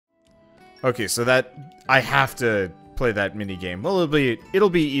Okay, so that I have to play that mini game. Well, it'll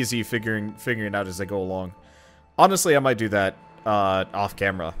be easy figuring it out as I go along. Honestly, I might do that off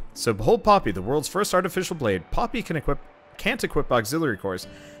camera. So behold Poppy, the world's first artificial blade. Poppy can't equip auxiliary cores,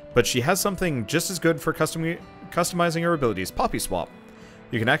 but she has something just as good for customizing her abilities, Poppy Swap.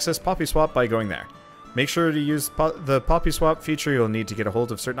 You can access Poppy Swap by going there. Make sure to use the Poppy Swap feature you'll need to get a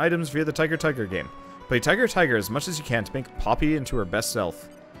hold of certain items via the Tiger game. Play Tiger as much as you can to make Poppy into her best self.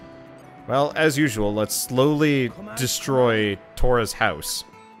 Well, as usual, let's slowly destroy Tora's house.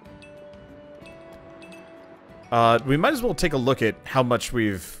 We might as well take a look at how much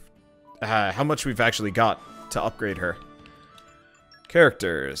we've actually got to upgrade her.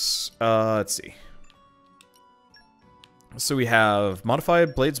 Characters. Let's see. So we have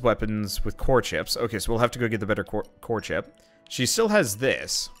modified blades weapons with core chips. Okay, so we'll have to go get the better core chip. She still has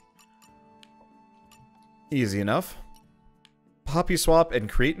this. Easy enough. Poppy swap and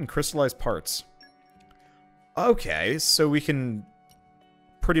create and crystallize parts. Okay, so we can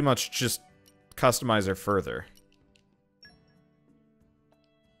pretty much just customize her further.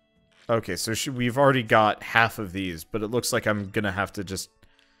 Okay, so we've already got half of these, but it looks like I'm gonna have to just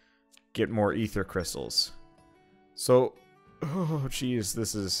get more ether crystals. So, oh jeez,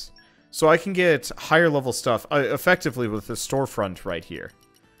 this is... So I can get higher level stuff, effectively with the storefront right here.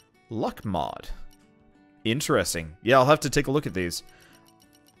 Luck mod. Interesting. Yeah, I'll have to take a look at these.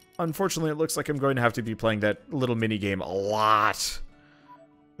 Unfortunately, it looks like I'm going to have to be playing that little mini-game a lot.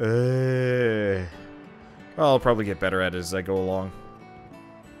 I'll probably get better at it as I go along.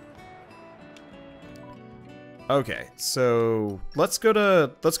 Okay, so let's go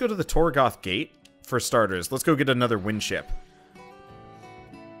to the Torgoth Gate for starters. Let's go get another wind ship.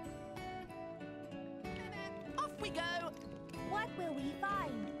 Off we go. What will we find?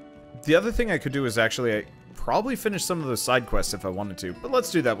 The other thing I could do is actually probably finish some of those side quests if I wanted to, but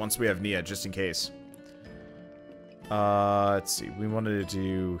let's do that once we have Nia, just in case. Let's see. We wanted to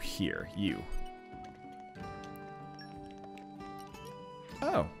do here, you.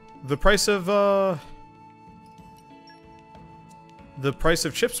 Oh, the price of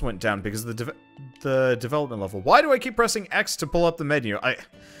chips went down because of the development level. Why do I keep pressing X to pull up the menu?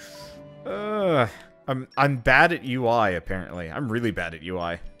 I'm bad at UI apparently. I'm really bad at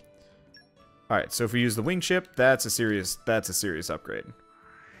UI. All right, so if we use the wing chip, that's a serious upgrade.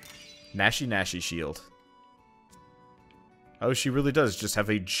 Nashi shield. Oh, she really does just have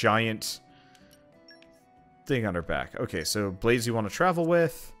a giant thing on her back. Okay, so blades you want to travel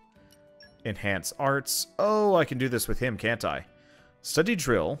with. Enhance arts. Oh, I can do this with him, can't I? Study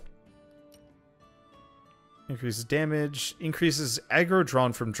drill. Increases damage. Increases aggro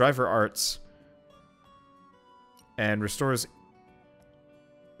drawn from driver arts. And restores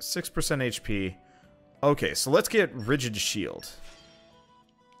 6% HP. Okay, so let's get rigid shield.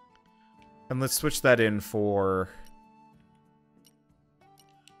 And let's switch that in for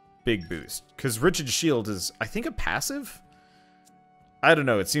big boost. Because rigid shield is, I think, a passive? I don't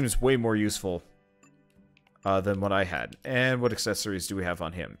know, it seems way more useful than what I had. And what accessories do we have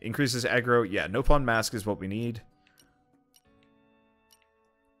on him? Increases aggro. Yeah, no pawn mask is what we need.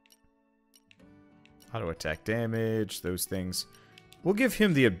 Auto attack damage, those things. We'll give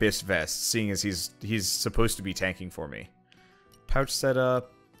him the Abyss Vest, seeing as he's supposed to be tanking for me. Pouch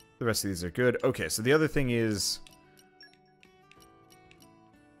setup. The rest of these are good. Okay, so the other thing is...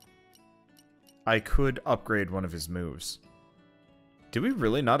 I could upgrade one of his moves. Did we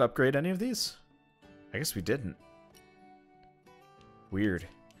really not upgrade any of these? I guess we didn't. Weird.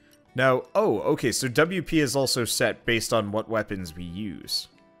 Now, oh, okay, so WP is also set based on what weapons we use.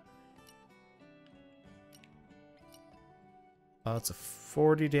 It's a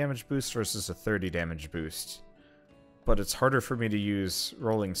 40 damage boost versus a 30 damage boost. But it's harder for me to use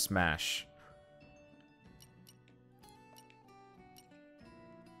Rolling Smash.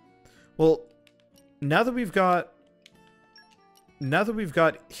 Well, now that we've got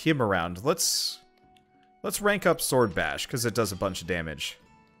him around, let's rank up Sword Bash, because it does a bunch of damage.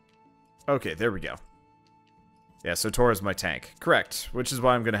 Okay, there we go. Yeah, so Tora's my tank. Correct. Which is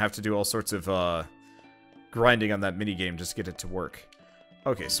why I'm going to have to do all sorts of grinding on that minigame just to get it to work.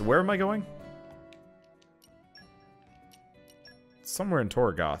 Okay, so where am I going? Somewhere in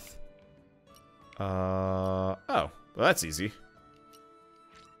Torgoth. Oh, well that's easy.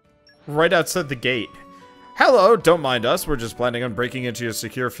 Right outside the gate. Hello, don't mind us. We're just planning on breaking into your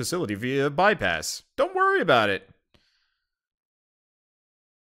secure facility via bypass. Don't worry about it.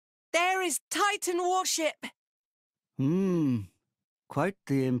 There is Titan warship. Quite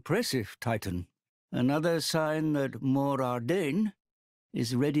the impressive Titan. Another sign that Morardain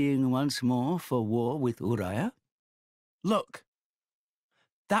is readying once more for war with Uriah. Look.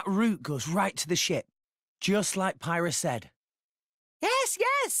 That route goes right to the ship, just like Pyra said. Yes,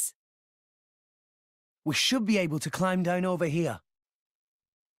 yes. We should be able to climb down over here.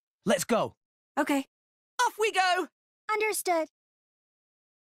 Let's go. Okay. Off we go. Understood.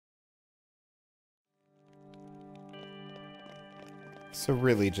 So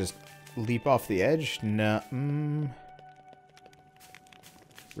really, just leap off the edge? No.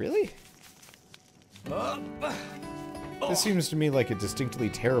 Really? This seems to me like a distinctly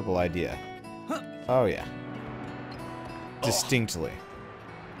terrible idea. Oh, yeah. Distinctly.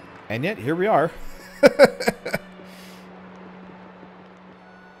 And yet, here we are.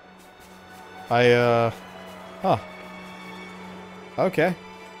 Huh. Okay.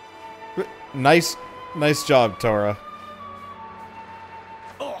 Nice job, Tora.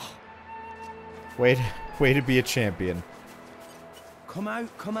 Way to be a champion. Come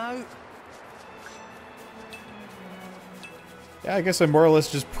out, come out. Yeah, I guess I more or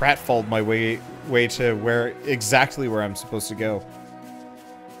less just pratfalled my way to exactly where I'm supposed to go.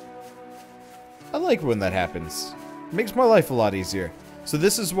 I like when that happens. It makes my life a lot easier. So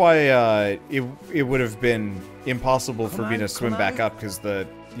this is why it would have been impossible for me to swim back up because the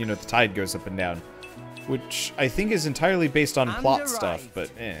tide goes up and down, which I think is entirely based on plot stuff. But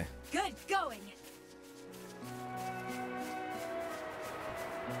eh. Good going.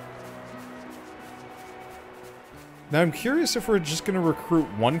 Now I'm curious if we're just going to recruit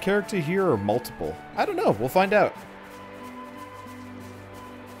one character here or multiple. I don't know. We'll find out.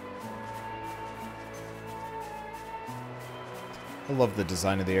 I love the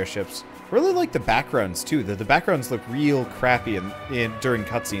design of the airships. I really like the backgrounds too. The backgrounds look real crappy during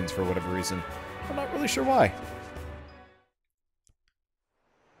cutscenes for whatever reason. I'm not really sure why.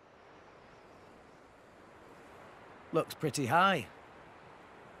 Looks pretty high.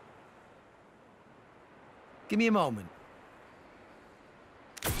 Give me a moment.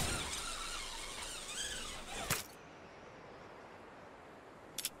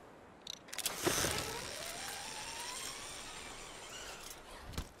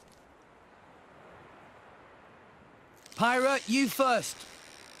 Pyra, you first.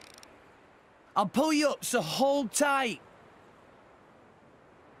 I'll pull you up, so hold tight.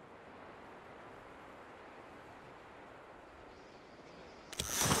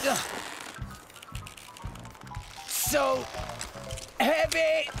 Ugh. So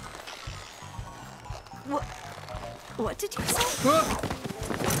heavy. What did you say?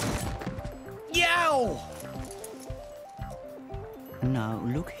 Yow! Now,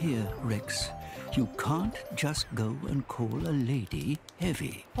 look here, Rex. You can't just go and call a lady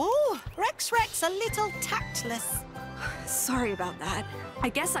heavy. Oh, Rex, a little tactless. Sorry about that. I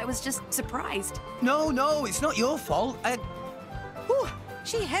guess I was just surprised. No, it's not your fault. Ooh,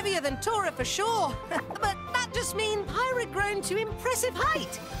 she heavier than Tora for sure. But that just means Pyra grown to impressive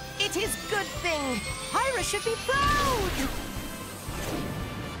height. It is good thing. Pyra should be proud.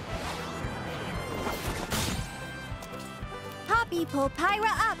 Poppy, pull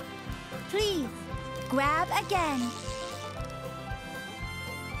Pyra up. Please, grab again.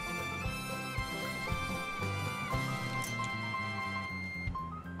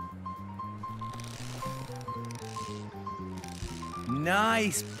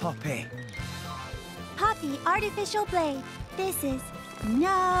 Nice, Poppy. Poppy, artificial blade. This is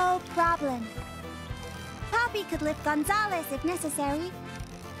no problem. Poppy could lift Gonzalez if necessary.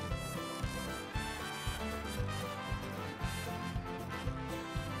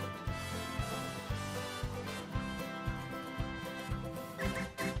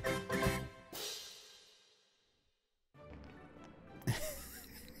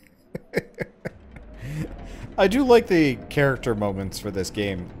 I do like the character moments for this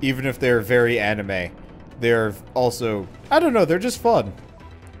game, even if they're very anime. They're also, I don't know, they're just fun.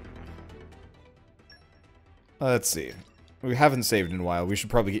 Let's see. We haven't saved in a while. We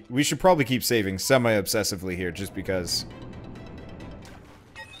should probably keep saving semi-obsessively here, just because.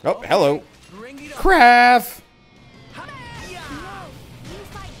 Oh, hello, Craft.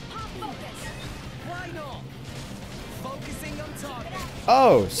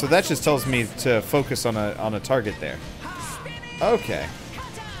 Oh, so that just tells me to focus on a target there. Okay.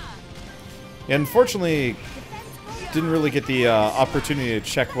 Yeah, unfortunately, didn't really get the opportunity to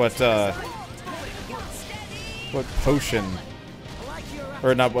check what potion,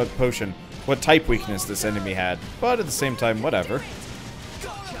 or not what potion, what type weakness this enemy had. But at the same time, whatever.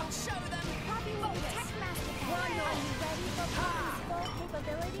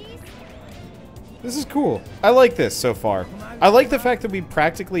 This is cool. I like this so far. I like the fact that we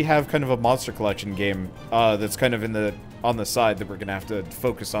practically have kind of a monster collection game that's kind of on the side that we're gonna have to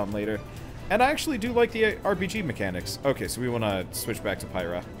focus on later. And I actually do like the RPG mechanics. Okay, so we want to switch back to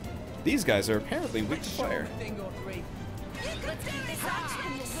Pyra. These guys are apparently weak to fire.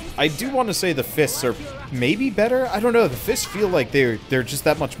 I do want to say the fists are maybe better. I don't know. The fists feel like they're just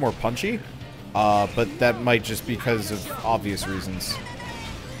that much more punchy. But that might just be because of obvious reasons.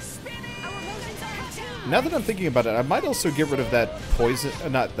 Now that I'm thinking about it, I might also get rid of that poison,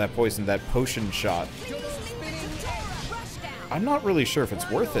 not that poison, that potion shot. I'm not really sure if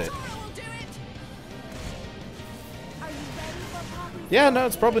it's worth it. Yeah, no,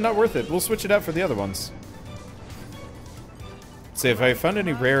 it's probably not worth it. We'll switch it out for the other ones. Say, if I found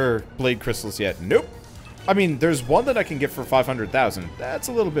any rare blade crystals yet? Nope. I mean, there's one that I can get for 500,000. That's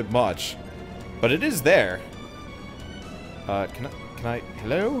a little bit much. But it is there. Can I,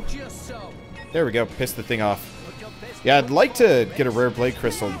 hello? There we go, piss the thing off. Yeah, I'd like to get a rare blade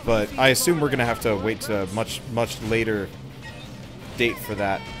crystal, but I assume we're gonna have to wait to a much later date for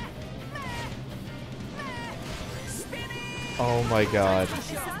that. Oh my god.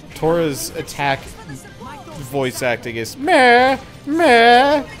 Tora's attack voice acting is meh,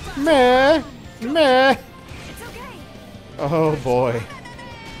 meh, meh, meh. Oh boy.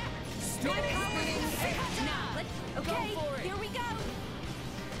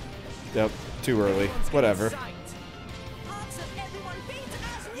 Yep, too early. Whatever.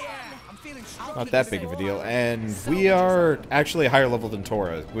 Not that big of a deal. And we are actually a higher level than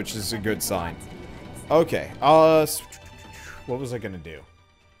Tora, which is a good sign. Okay, what was I gonna do?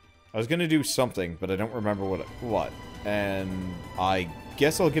 I was gonna do something, but I don't remember what. And I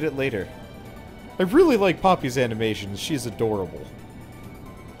guess I'll get it later. I really like Poppy's animations. She's adorable.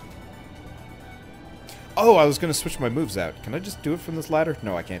 Oh, I was gonna switch my moves out. Can I just do it from this ladder?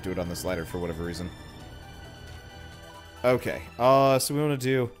 No, I can't do it on this ladder for whatever reason. Okay, so we want to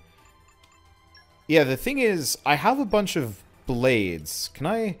do... Yeah, the thing is, I have a bunch of blades. Can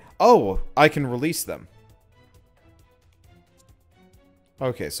I... Oh, I can release them.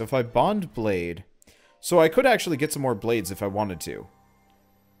 Okay, so if I bond blade... So I could actually get some more blades if I wanted to.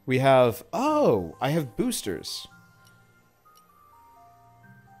 We have... Oh, I have boosters.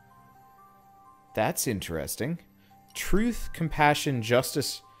 That's interesting. Truth, compassion,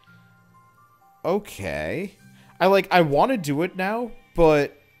 justice. Okay. I want to do it now,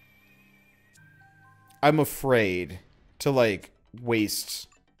 but I'm afraid to, waste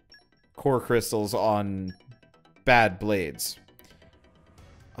core crystals on bad blades.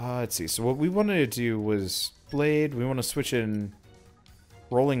 Let's see. So what we wanted to do was blade. We want to switch in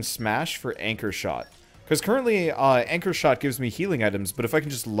rolling smash for anchor shot. Because currently, anchor shot gives me healing items, but if I can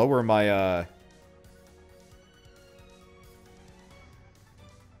just lower my,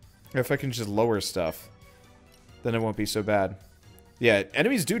 if I can just lower stuff, then it won't be so bad. Yeah,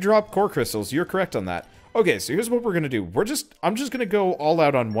 enemies do drop core crystals. You're correct on that. Okay, so here's what we're gonna do. I'm just gonna go all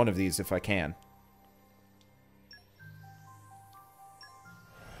out on one of these if I can.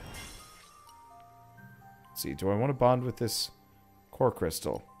 Let's see, do I want to bond with this core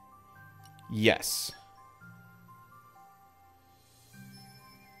crystal? Yes.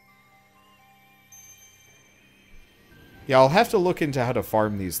 Yeah, I'll have to look into how to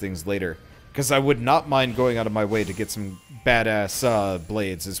farm these things later. Because I would not mind going out of my way to get some badass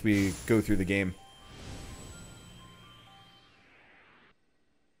blades as we go through the game.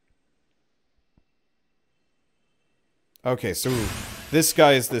 Okay, so this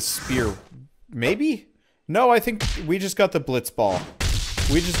guy is this spear. Maybe? No, I think we just got the blitzball.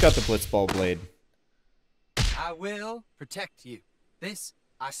 We just got the blitzball blade. I will protect you. This,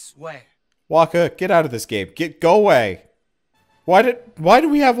 I swear. Waka, get out of this game. Go away. Why do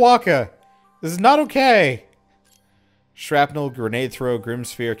we have Waka? This is not okay. Shrapnel, grenade throw, grim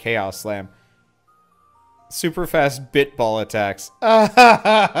sphere, chaos slam. Super fast bit ball attacks. Oh,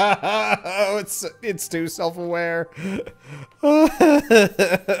 it's too self-aware.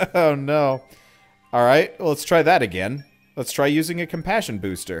 Oh no. Alright, well, let's try that again. Let's try using a compassion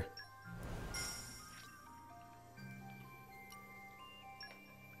booster.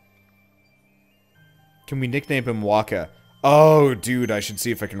 Can we nickname him Waka? Oh, dude, I should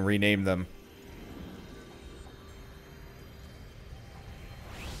see if I can rename them.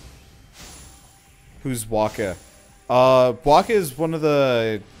 Who's Waka? Waka is one of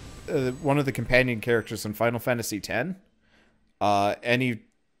the companion characters in Final Fantasy X. And he...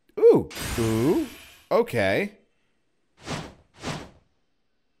 Ooh, okay.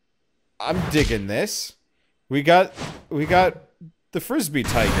 I'm digging this. We got the Frisbee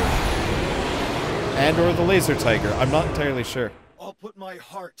Tiger. And or the Laser Tiger. I'm not entirely sure. I'll put my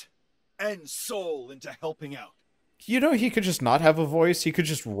heart and soul into helping out. You know, he could just not have a voice. He could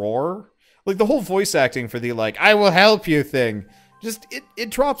just roar. Like, the whole voice acting for the, I will help you thing Just, it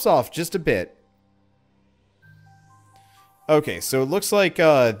drops off just a bit. Okay, so it looks like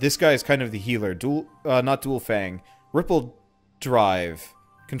this guy is kind of the healer. Not dual fang. Ripple drive.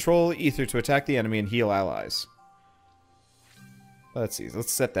 Control ether to attack the enemy and heal allies. Let's see.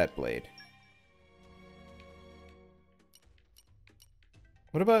 Let's set that blade.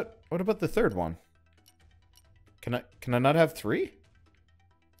 What about the third one? Can I not have 3?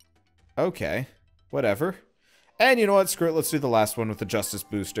 Okay. Whatever. And you know what? Screw it. Let's do the last one with the Justice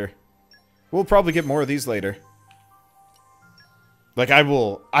Booster. We'll probably get more of these later. Like, I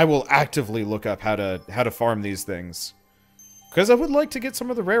will actively look up how to farm these things. Because I would like to get some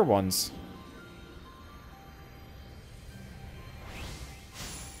of the rare ones.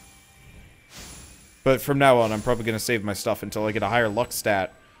 But from now on, I'm probably going to save my stuff until I get a higher luck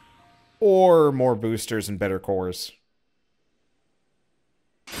stat. Or more boosters and better cores.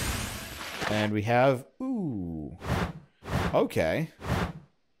 And we have... Ooh. Okay.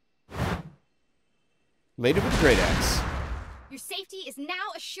 Lady with a great axe. Your safety is now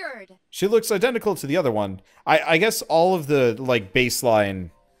assured. She looks identical to the other one. I guess all of the, like,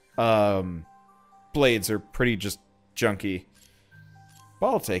 baseline blades are pretty just junky. But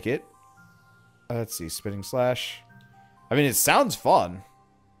I'll take it. Let's see, spinning slash. I mean, it sounds fun.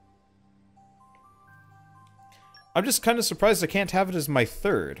 I'm just kind of surprised I can't have it as my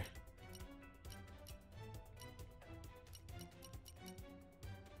third.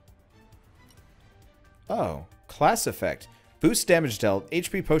 Oh, class effect. Boost damage dealt,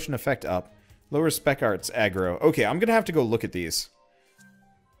 HP potion effect up, lower spec arts aggro. Okay, I'm gonna have to go look at these.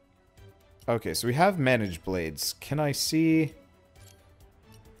 Okay, so we have managed blades. Can I see...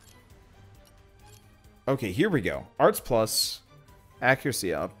 Okay, here we go. Arts plus,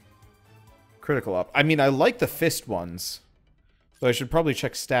 accuracy up, critical up. I mean, I like the fist ones, but I should probably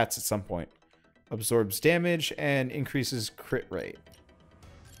check stats at some point. Absorbs damage and increases crit rate.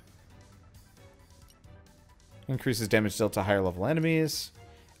 Increases damage dealt to higher level enemies.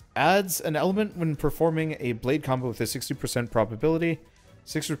 Adds an element when performing a blade combo with a 60% probability.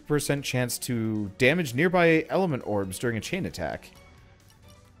 60% chance to damage nearby element orbs during a chain attack.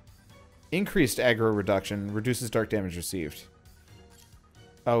 Increased aggro reduction. Reduces dark damage received.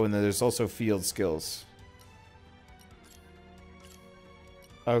 Oh, and then there's also field skills.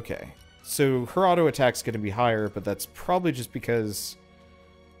 Okay. So her auto attack's going to be higher, but that's probably just because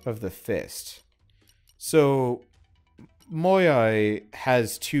of the fist. So, Moyai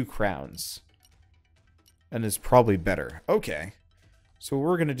has 2 crowns. And is probably better. Okay. So what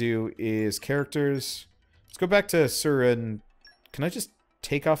we're going to do is characters. Let's go back to Surin. Can I just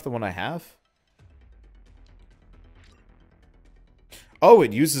take off the one I have? Oh,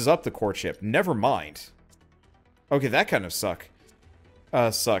 it uses up the core chip. Never mind. Okay, that kind of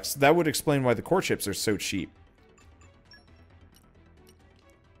sucks. That would explain why the core chips are so cheap.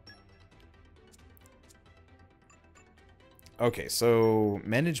 Okay, so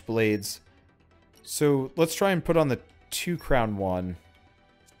manage blades. So let's try and put on the 2 crown one.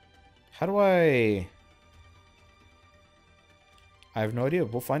 How do I have no idea.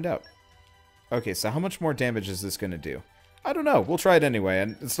 We'll find out. Okay, so how much more damage is this going to do? I don't know. We'll try it anyway,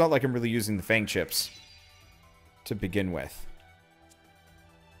 and it's not like I'm really using the fang chips to begin with.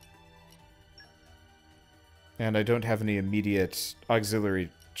 And I don't have any immediate auxiliary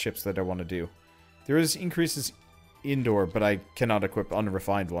chips that I want to do. There is increases indoor, but I cannot equip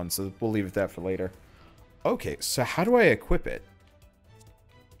unrefined ones, so we'll leave that for later. Okay, so how do I equip it?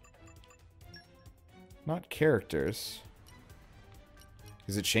 Not characters.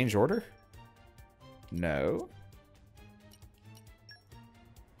 Is it change order? No.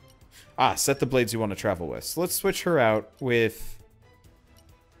 Ah, set the blades you want to travel with. So let's switch her out with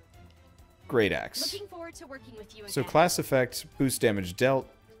Great Axe. Looking forward to working with you again. So class effect, boost damage dealt.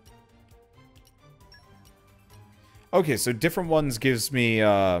 Okay, so different ones gives me,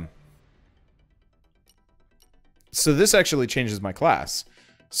 So this actually changes my class.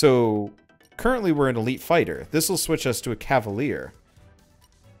 So, currently we're an elite fighter. This will switch us to a cavalier.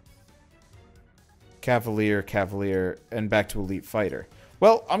 Cavalier, and back to elite fighter.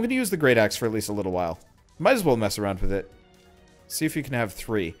 Well, I'm going to use the Great Axe for at least a little while. Might as well mess around with it. See if you can have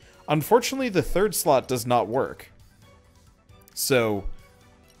 3. Unfortunately, the 3rd slot does not work. So,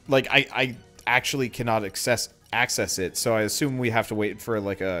 like, I actually cannot access it, so I assume we have to wait for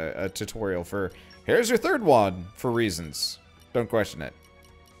like a tutorial for here's your 3rd one for reasons. Don't question it.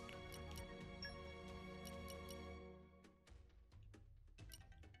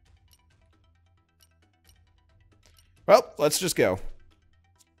 Well, let's just go.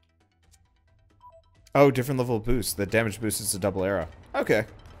 Oh, different level of boost. The damage boost is a double arrow. Okay.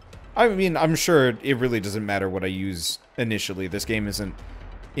 I mean, I'm sure it really doesn't matter what I use initially. This game isn't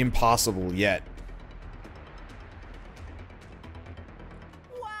impossible yet.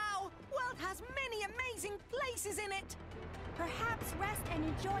 Wow! World has many amazing places in it! Perhaps rest and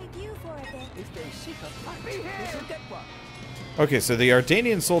enjoy view for a bit. If they seek a fight, they should get one. Okay, so the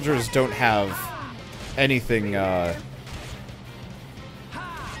Ardanian soldiers don't have anything,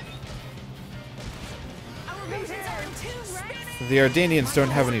 The Ardanians don't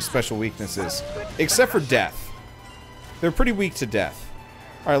have any special weaknesses, except for death. They're pretty weak to death.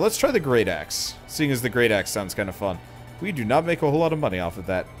 Alright, let's try the Great Axe, seeing as the Great Axe sounds kind of fun. We do not make a whole lot of money off of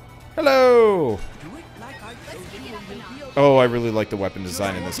that. Hello! Oh, I really like the weapon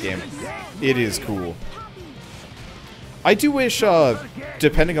design in this game. It is cool. I do wish,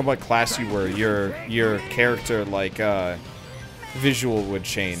 depending on what class you were, your character, like, visual would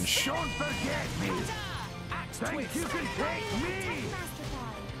change.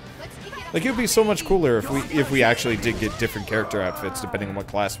 Like, it would be so much cooler if we actually did get different character outfits depending on what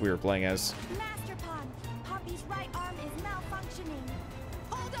class we were playing as. Master Pawn, Poppy's right arm is malfunctioning.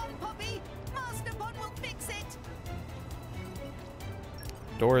 Hold on, Poppy! Master Pod will fix it!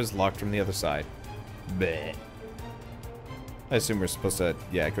 Door is locked from the other side. Bleh. I assume we're supposed to,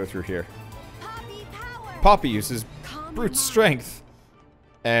 yeah, go through here. Poppy power. Poppy uses brute strength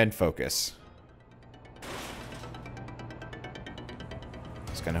and focus.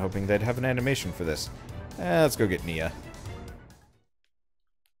 I was kind of hoping they'd have an animation for this. Let's go get Nia.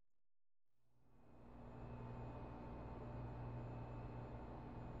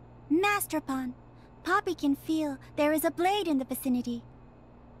 Master Pawn, Poppy can feel there is a blade in the vicinity.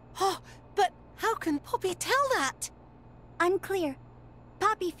 Oh, but how can Poppy tell that? Unclear.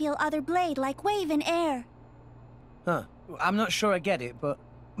 Poppy feel other blade like wave in air. Huh. I'm not sure I get it, but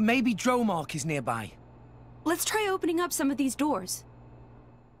maybe Dromark is nearby. Let's try opening up some of these doors.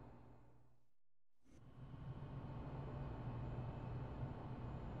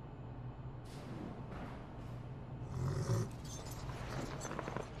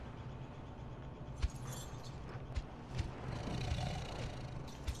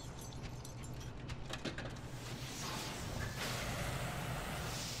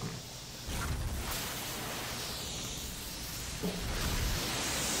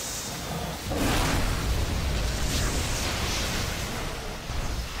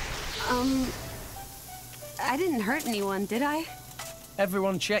 I didn't hurt anyone, did I?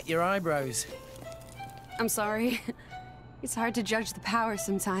 Everyone check your eyebrows. I'm sorry. It's hard to judge the power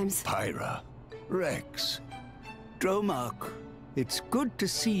sometimes. Pyra, Rex, Dromark, it's good to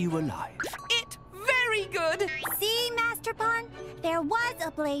see you alive. It very good! See, Master Pawn? There was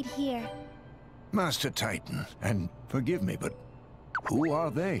a blade here. Master Titan, and forgive me, but who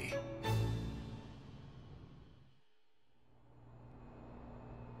are they?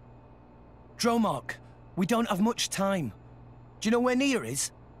 Dromark, we don't have much time. Do you know where Nia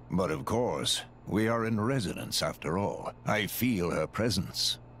is? But of course, we are in residence after all. I feel her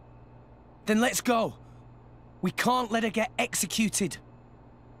presence. Then let's go. We can't let her get executed.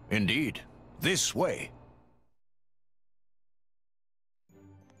 Indeed. This way.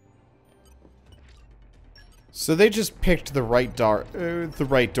 So they just picked the right door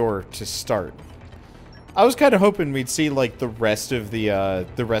to start. I was kind of hoping we'd see like the rest of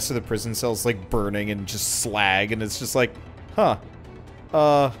the prison cells like burning and just slag, and it's just like, huh.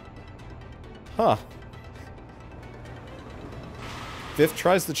 Fifth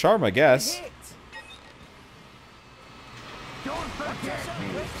tries the charm, I guess.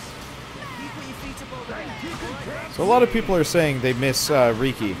 So a lot of people are saying they miss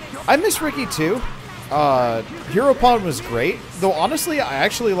Riki. I miss Riki too. Heropon was great, though honestly I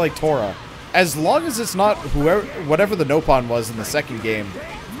actually like Tora. As long as it's not whatever the Nopon was in the second game,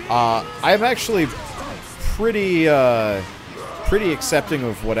 I'm actually pretty accepting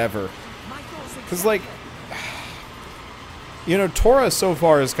of whatever. Cause like, you know, Tora so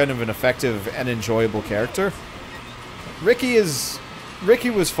far is kind of an effective and enjoyable character. Riki was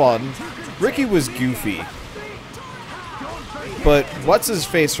fun. Riki was goofy. But what's his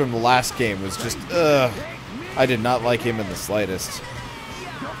face from the last game was just I did not like him in the slightest.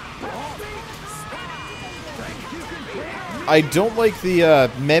 I don't like the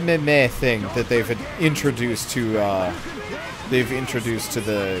meh thing that they've introduced to the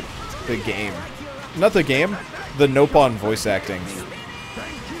game. Not the game, the Nopon voice acting.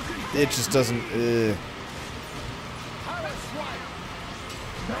 It just doesn't.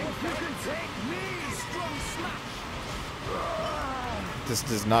 This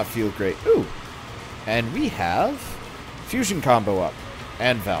does not feel great. Ooh, and we have fusion combo up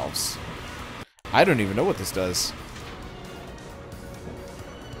and valves. I don't even know what this does.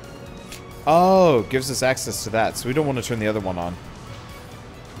 Oh, gives us access to that, so we don't want to turn the other one on.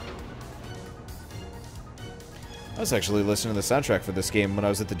 I was actually listening to the soundtrack for this game when I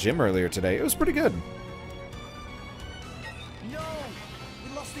was at the gym earlier today. It was pretty good. No!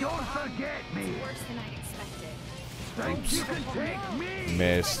 We lost the Don't forget me! Worse than I expected. Think you can take me!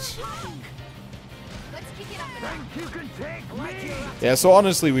 Missed. Let's kick it up a notch. Think you can take me! Yeah, so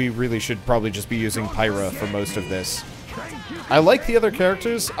honestly, we really should probably just be using Pyra for most of this. I like the other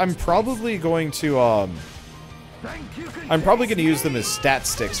characters. I'm probably going to, I'm probably going to use them as stat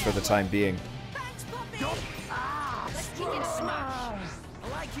sticks for the time being.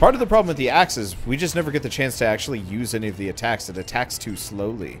 Part of the problem with the axe is we just never get the chance to actually use any of the attacks. It attacks too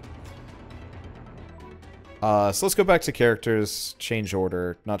slowly. So let's go back to characters, change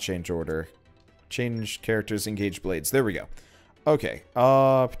order, not change order. Change characters, engage blades. There we go. Okay.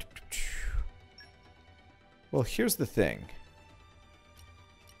 Well, here's the thing.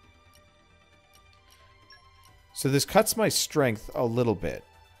 So this cuts my strength a little bit.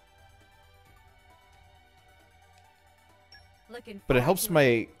 But it helps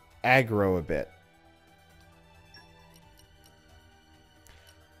my aggro a bit.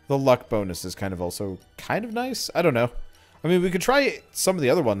 The luck bonus is kind of also kind of nice. I don't know. I mean, we could try some of the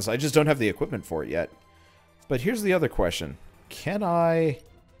other ones. I just don't have the equipment for it yet. But here's the other question. Can I...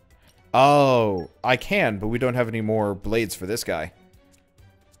 Oh, I can, but we don't have any more blades for this guy.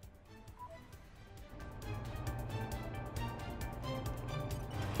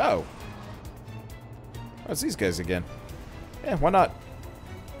 Oh. Oh, it's these guys again. Yeah, why not?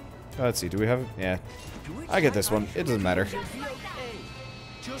 Let's see, do we have... Yeah. I get this one. It doesn't matter.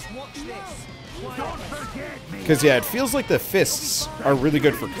 Because, yeah, it feels like the fists are really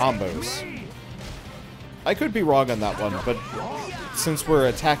good for combos. I could be wrong on that one, but since we're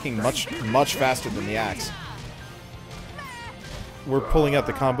attacking much faster than the axe, we're pulling out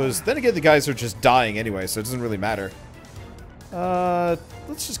the combos. Then again, the guys are just dying anyway, so it doesn't really matter.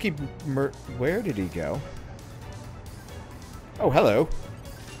 Let's just keep... Where did he go? Oh, hello.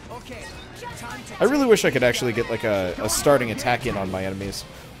 I really wish I could actually get, like, a starting attack in on my enemies.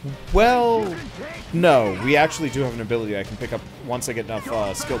 Well, no. We actually do have an ability I can pick up once I get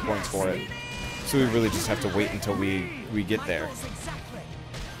enough skill points for it. So we really just have to wait until we get there.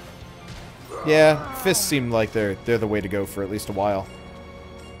 Yeah, fists seem like they're the way to go for at least a while.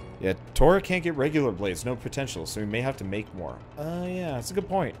 Yeah, Tora can't get regular blades, no potential, so we may have to make more. Yeah, that's a good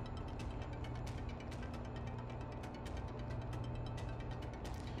point.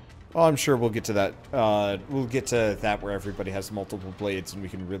 Well, I'm sure we'll get to that. We'll get to that where everybody has multiple blades and we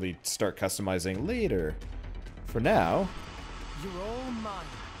can really start customizing later. For now, You're all mine.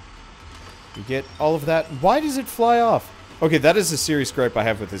 you get all of that. Why does it fly off? Okay, that is a serious gripe I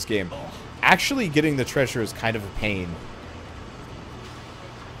have with this game. Actually getting the treasure is kind of a pain.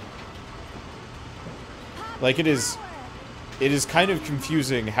 Like, it is kind of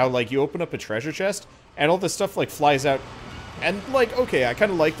confusing how, like, you open up a treasure chest and all this stuff, like, flies out. And, like, okay, I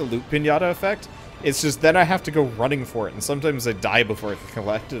kind of like the loot pinata effect. It's just then I have to go running for it, and sometimes I die before I can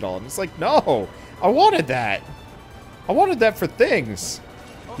collect it all. And it's like, no! I wanted that! I wanted that for things!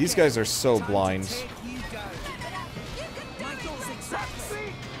 These guys are so blind.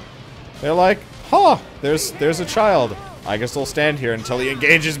 They're like, huh, there's a child. I guess I'll stand here until he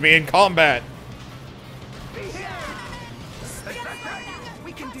engages me in combat.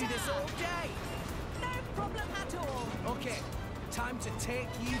 We can do this all day. No problem at all. Okay, time to take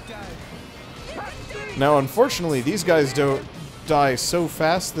you down. Now, unfortunately, these guys don't die so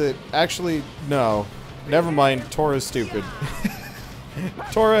fast that actually, no. Never mind, Tora's stupid.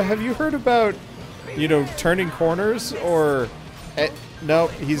 Tora, have you heard about, you know, turning corners or... no,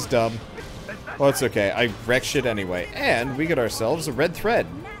 he's dumb. Well, it's okay. I wreck shit anyway. And we get ourselves a red thread,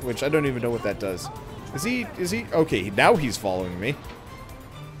 which I don't even know what that does. Is he... Okay, now he's following me.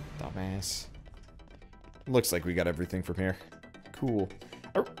 Dumbass. Looks like we got everything from here. Cool.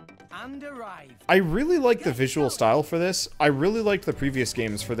 I really like the visual style for this. I really liked the previous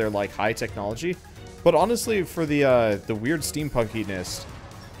games for their, like, high technology. But honestly, for the weird steampunkiness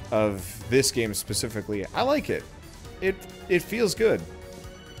of this game specifically, I like it. It feels good.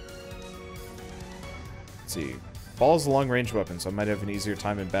 Let's see. Ball's a long-range weapon, so I might have an easier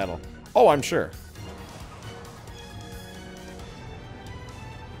time in battle. Oh, I'm sure.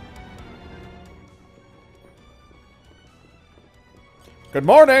 Good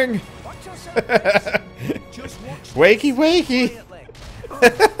morning! Wakey, wakey!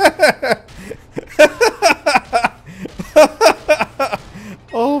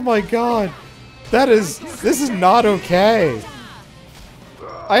 Oh my god. This is not okay.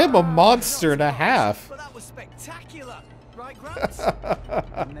 I am a monster and a half. That was spectacular. right, Grunts?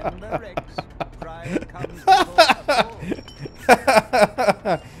 Remember, Rex, pride comes before a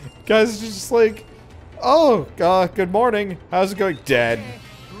fall. Guys, just like, oh, good morning. How's it going? Dead.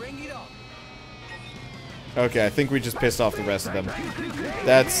 Bring it on. Okay, I think we just pissed off the rest of them.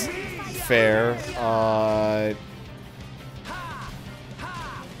 That's fair.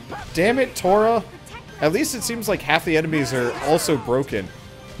 Damn it, Tora. At least it seems like half the enemies are also broken.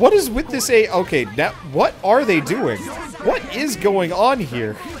 What is with this okay, now, what are they doing? What is going on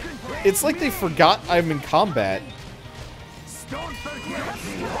here? It's like they forgot I'm in combat. Don't forget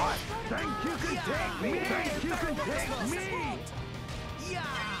me. Think you can take me. Think you can take me.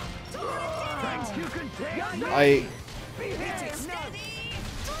 Think you can take me.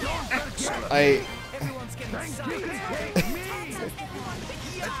 Everyone's getting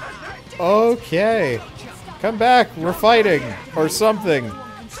Okay. Come back, we're fighting. Or something.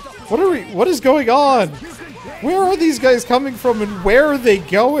 What is going on? Where are these guys coming from and where are they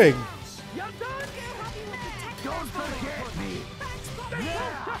going?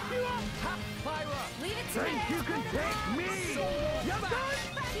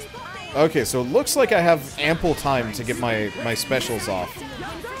 Okay, so it looks like I have ample time to get my specials off.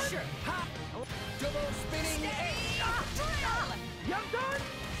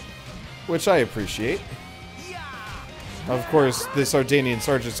 Which I appreciate. Of course, the Sardinian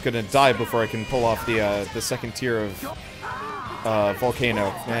Sergeant's gonna die before I can pull off the second tier of Volcano.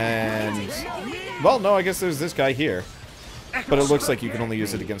 And, well, no, I guess there's this guy here. But it looks like you can only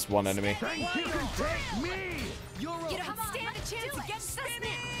use it against one enemy.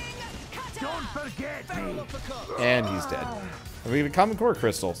 And he's dead. We have a common core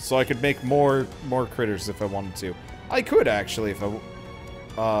crystal, so I could make more critters if I wanted to. I could actually if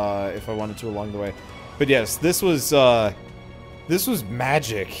I wanted to along the way. But yes, this was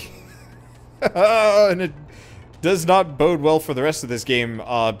magic. And it does not bode well for the rest of this game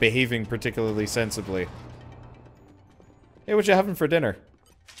behaving particularly sensibly. Hey, what you having for dinner?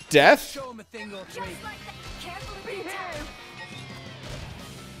 Death? Show him a thing or three.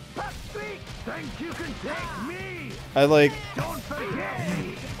 Think you can take me.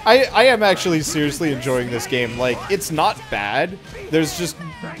 I am actually seriously enjoying this game. Like, it's not bad. There's just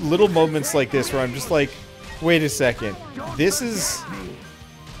little moments like this where I'm just like, wait a second. This is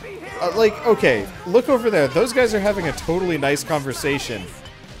like, okay, look over there. Those guys are having a totally nice conversation,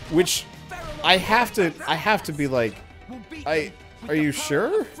 which I have to be like, are you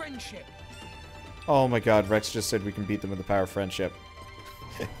sure? Oh my god, Rex just said we can beat them with the power of friendship.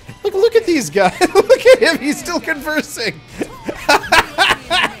 Look at these guys. Look at him. He's still conversing.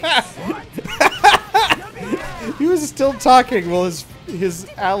 He was still talking while his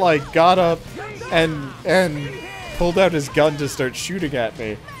ally got up and pulled out his gun to start shooting at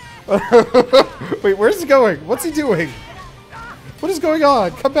me. Wait, where's he going? What's he doing? What is going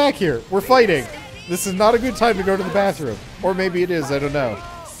on? Come back here. We're fighting. This is not a good time to go to the bathroom. Or maybe it is. I don't know.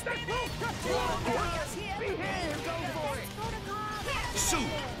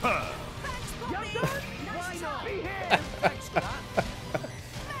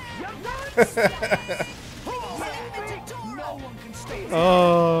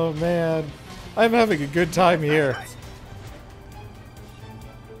 Oh man, I'm having a good time here.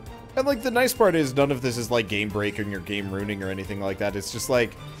 And like the nice part is none of this is like game breaking or game ruining or anything like that. It's just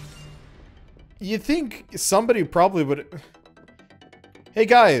like, you think somebody probably would. Hey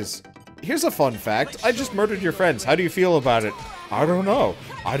guys, here's a fun fact. I just murdered your friends. How do you feel about it? I don't know.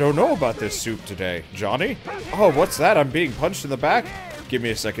 I don't know about this soup today. Johnny? Oh, what's that? I'm being punched in the back? Give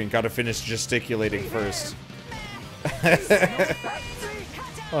me a second. Gotta finish gesticulating first.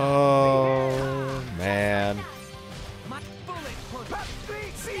 Oh, man.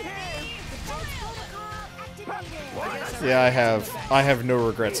 Yeah, I have no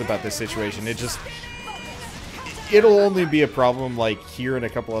regrets about this situation. It'll only be a problem, like, here and a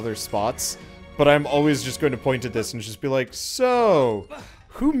couple other spots. But I'm always just going to point at this and just be like, so,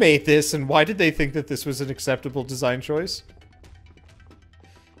 who made this and why did they think that this was an acceptable design choice?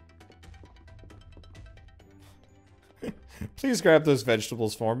 Please grab those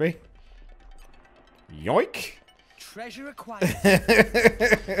vegetables for me. Yoink! Treasure acquired.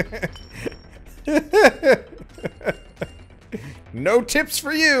 No tips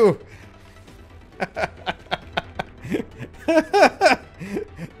for you!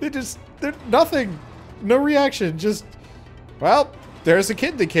 They're nothing. No reaction. Just, well, there's a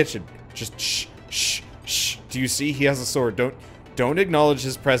kid in the kitchen. Just shh, shh, shh. Do you see? He has a sword. Don't acknowledge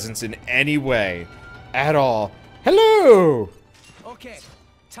his presence in any way. At all. Hello! Okay.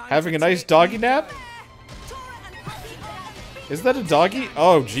 Having a nice doggy nap? Is that a doggy?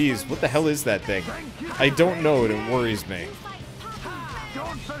 Oh, jeez. What the hell is that thing? I don't know, and it worries me.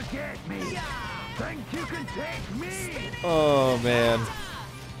 Don't forget me. Think you can take me. Oh, man.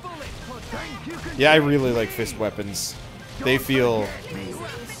 Yeah, I really like fist weapons. They feel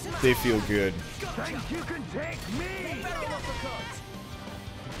good. Think you can take me.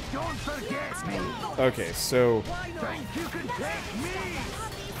 Don't forget me. Okay, so Think you can take me.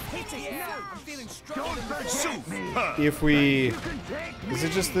 Don't forget me. if we... Is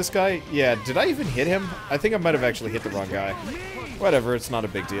it just this guy? Yeah, did I even hit him? I think I might have actually hit the wrong guy. Whatever, it's not a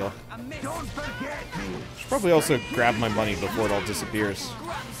big deal. Don't forget me. Should probably also grab my money before it all disappears.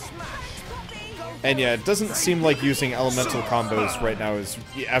 And yeah, it doesn't seem like using elemental combos right now is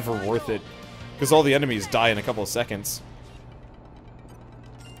ever worth it. Because all the enemies die in a couple of seconds.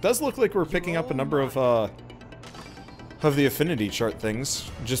 Does look like we're picking up a number of the affinity chart things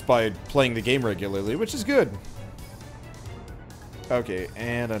just by playing the game regularly, which is good. Okay,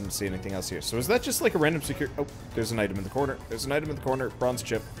 and I don't see anything else here. So is that just like a random secure... Oh, there's an item in the corner. There's an item in the corner. Bronze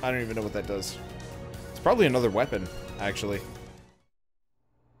chip. I don't even know what that does. It's probably another weapon, actually.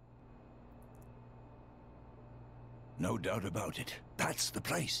 No doubt about it. That's the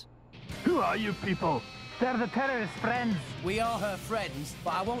place. Who are you people? They're the terrorist friends. We are her friends,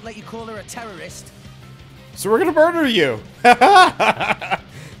 but I won't let you call her a terrorist. So we're gonna murder you!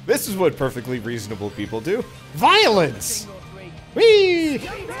 This is what perfectly reasonable people do. Violence! Whee!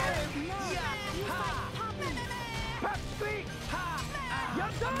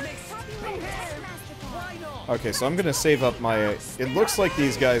 Okay, so I'm gonna save up my... It looks like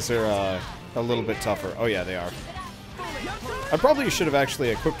these guys are a little bit tougher. Oh yeah, they are. I probably should have actually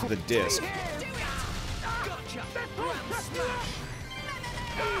equipped the disc.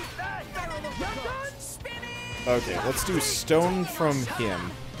 Okay, let's do stone from him.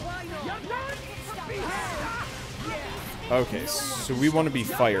 Okay, so we want to be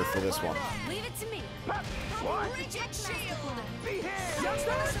fire for this one. Leave it to me.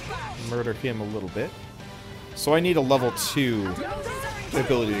 Murder him a little bit. So I need a level 2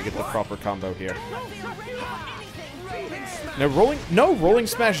 ability to get the proper combo here. Now rolling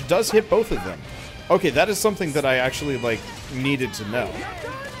smash does hit both of them. Okay, that is something that I actually like needed to know.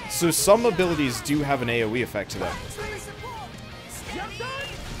 So some abilities do have an AoE effect to them.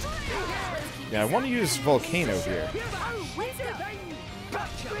 Yeah, I want to use Volcano here.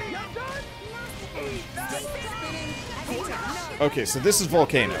 Okay, so this is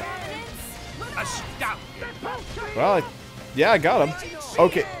Volcano. Well, yeah, I got him.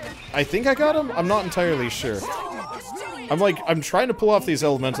 Okay, I think I got him? I'm not entirely sure. I'm trying to pull off these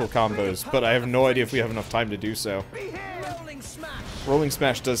elemental combos, but I have no idea if we have enough time to do so. Rolling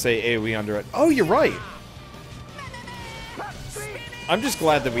Smash does say AoE under it. Oh, you're right! I'm just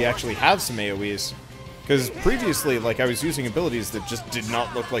glad that we actually have some AoEs. Because previously, like, I was using abilities that just did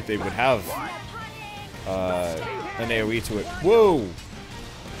not look like they would have an AoE to it. Whoa!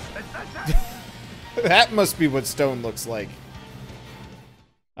 That must be what stone looks like.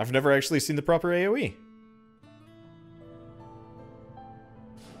 I've never actually seen the proper AoE.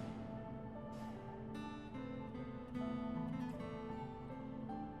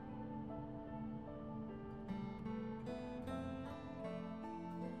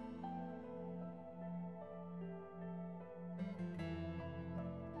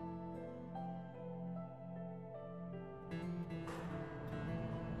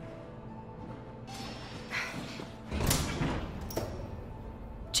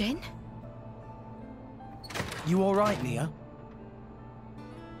 Jin? You alright, Nia?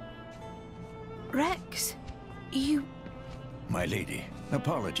 Rex? You... My lady,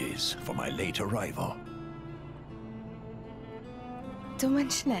 apologies for my late arrival. Don't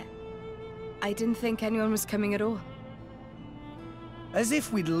mention it. I didn't think anyone was coming at all. As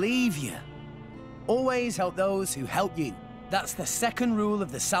if we'd leave you. Always help those who help you. That's the second rule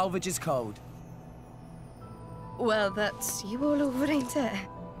of the Salvage's Code. Well, that's you all over, ain't it?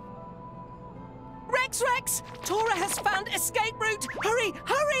 Rex! Tora has found escape route! Hurry!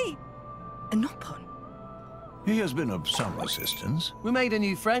 Hurry! A Nopon? He has been of some assistance. We made a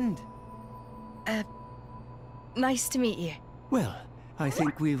new friend. Nice to meet you. Well, I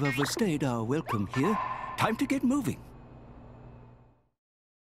think we've overstayed our welcome here. Time to get moving.